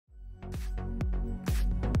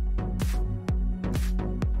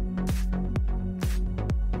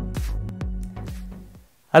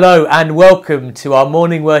Hello and welcome to our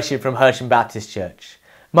morning worship from Hersham Baptist Church.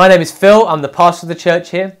 My name is Phil, I'm the pastor of the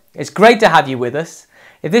church here. It's great to have you with us.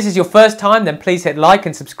 If this is your first time, then please hit like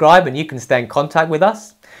and subscribe and you can stay in contact with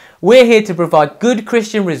us. We're here to provide good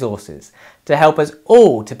Christian resources to help us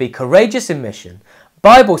all to be courageous in mission,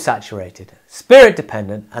 Bible saturated, spirit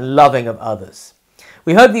dependent and loving of others.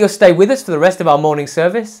 We hope that you'll stay with us for the rest of our morning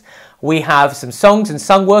service. We have some songs and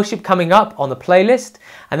sung worship coming up on the playlist.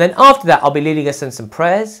 And then after that, I'll be leading us in some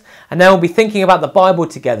prayers. And then we'll be thinking about the Bible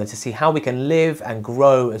together to see how we can live and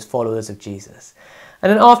grow as followers of Jesus.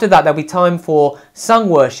 And then after that, there'll be time for sung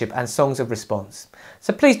worship and songs of response.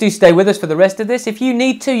 So please do stay with us for the rest of this. If you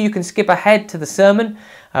need to, you can skip ahead to the sermon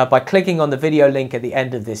by clicking on the video link at the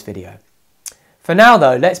end of this video. For now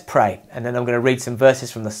though, let's pray. And then I'm going to read some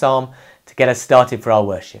verses from the Psalm to get us started for our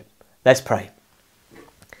worship. Let's pray.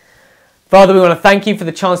 Father, we want to thank you for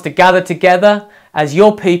the chance to gather together as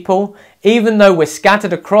your people, even though we're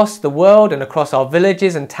scattered across the world and across our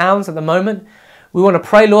villages and towns at the moment. We want to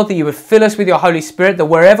pray, Lord, that you would fill us with your Holy Spirit, that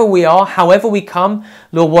wherever we are, however we come,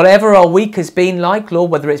 Lord, whatever our week has been like,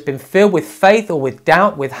 Lord, whether it's been filled with faith or with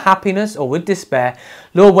doubt, with happiness or with despair,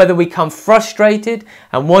 Lord, whether we come frustrated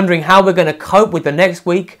and wondering how we're going to cope with the next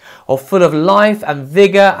week or full of life and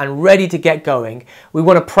vigor and ready to get going, we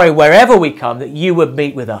want to pray wherever we come that you would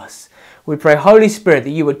meet with us. We pray, Holy Spirit,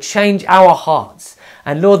 that you would change our hearts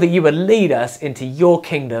and, Lord, that you would lead us into your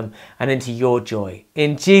kingdom and into your joy.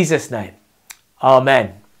 In Jesus' name,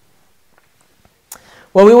 amen.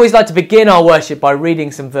 Well, we always like to begin our worship by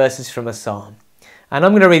reading some verses from a psalm. And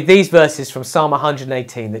I'm going to read these verses from Psalm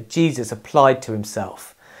 118 that Jesus applied to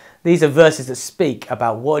himself. These are verses that speak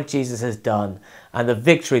about what Jesus has done and the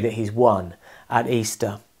victory that he's won at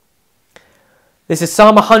Easter. This is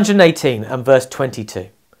Psalm 118 and verse 22.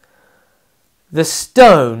 The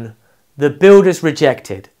stone the builders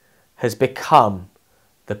rejected has become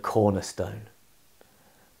the cornerstone.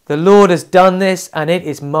 The Lord has done this and it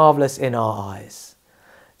is marvellous in our eyes.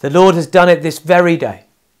 The Lord has done it this very day.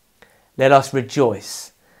 Let us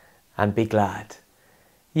rejoice and be glad.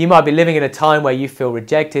 You might be living in a time where you feel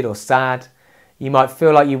rejected or sad. You might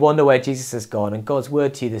feel like you wonder where Jesus has gone, and God's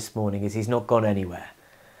word to you this morning is he's not gone anywhere.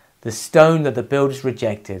 The stone that the builders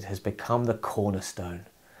rejected has become the cornerstone,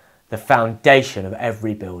 the foundation of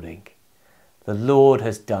every building. The Lord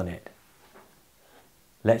has done it.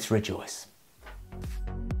 Let's rejoice.